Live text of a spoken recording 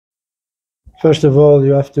First of all,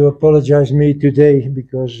 you have to apologize me today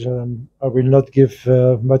because I will not give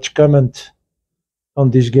much comment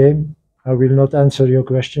on this game. I will not answer your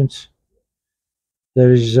questions.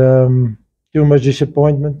 There is too much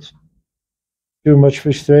disappointment, too much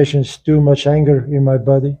frustrations, too much anger in my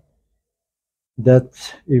body. That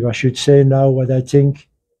if I should say now what I think,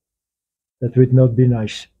 that would not be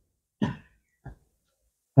nice.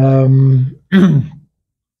 I'm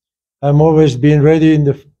always been ready in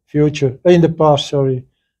the past, sorry,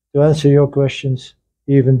 to answer your questions,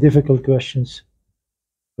 even difficult questions.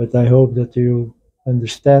 But I hope that you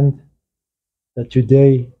understand that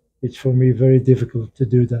today it's for me very difficult to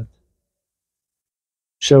do that.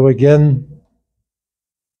 So again,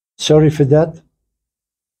 sorry for that,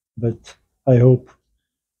 but I hope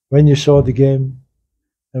when you saw the game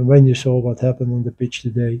and when you saw what happened on the pitch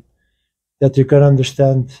today, that you can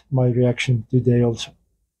understand my reaction today also.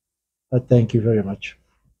 Thank you very much.